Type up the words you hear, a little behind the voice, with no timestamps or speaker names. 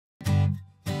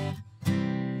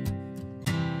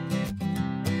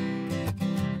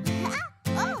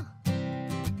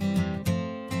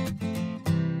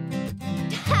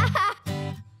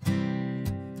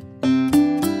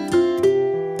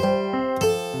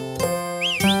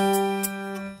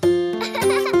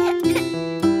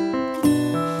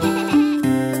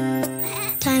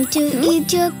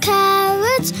eat your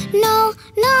carrots. No,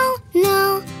 no,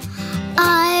 no.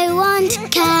 I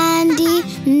want candy.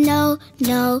 No,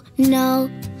 no, no.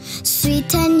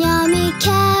 Sweet and yummy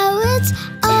carrots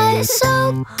are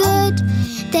so good.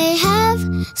 They have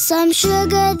some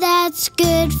sugar that's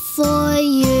good for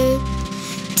you.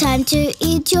 Time to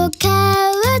eat your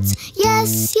carrots.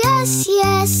 Yes, yes,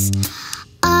 yes.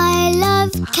 I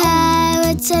love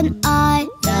carrots and I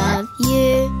love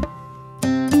you.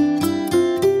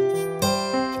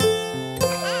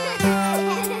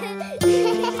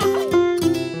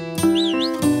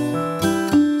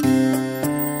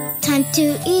 Time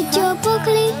to eat your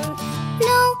broccoli.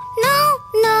 No, no,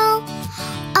 no.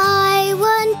 I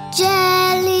want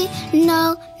jelly.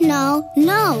 No, no,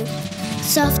 no.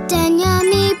 Soft and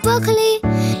yummy broccoli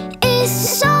is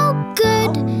so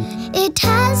good. It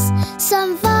has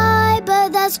some fiber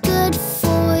that's good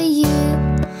for you.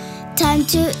 Time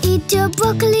to eat your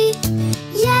broccoli.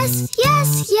 Yes,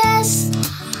 yes, yes.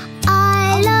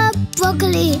 I love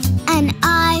broccoli and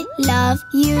I love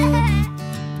you.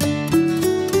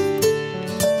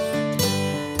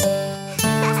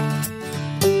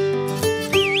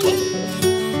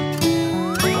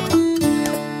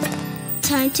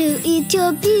 Time to eat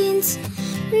your beans.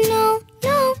 No,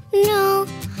 no, no.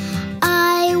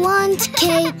 I want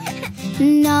cake.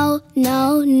 No,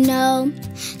 no, no.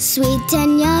 Sweet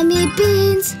and yummy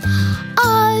beans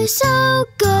are so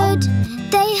good.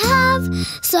 They have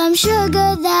some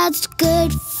sugar that's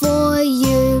good for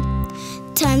you.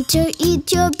 Time to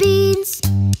eat your beans.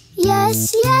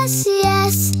 Yes, yes,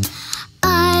 yes.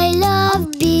 I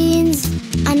love beans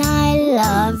and I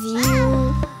love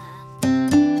you.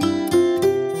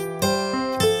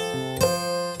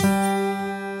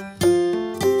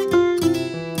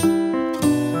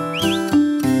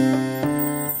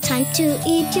 To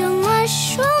eat your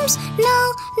mushrooms.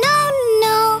 No, no,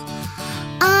 no.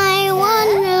 I want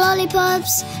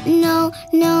lollipops. No,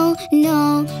 no,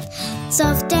 no.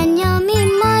 Soft and yummy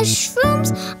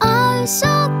mushrooms are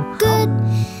so good.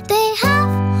 They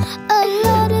have a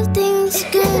lot of things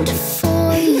good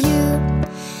for you.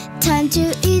 Time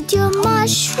to eat your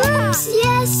mushrooms.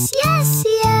 Yes, yes,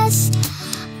 yes.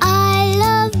 I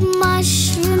love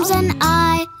mushrooms and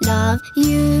I love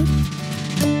you.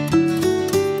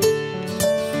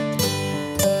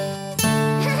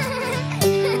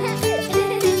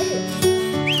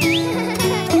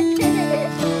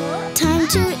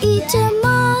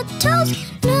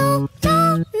 No,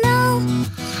 no, no.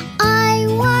 I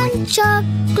want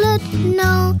chocolate.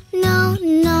 No, no,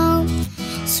 no.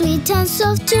 Sweet and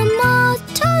soft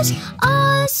tomatoes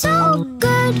are so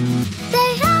good.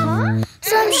 They have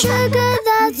some sugar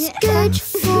that's good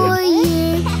for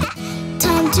you.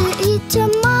 Time to eat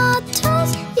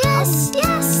tomatoes. Yes,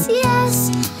 yes,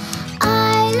 yes.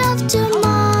 I love tomatoes.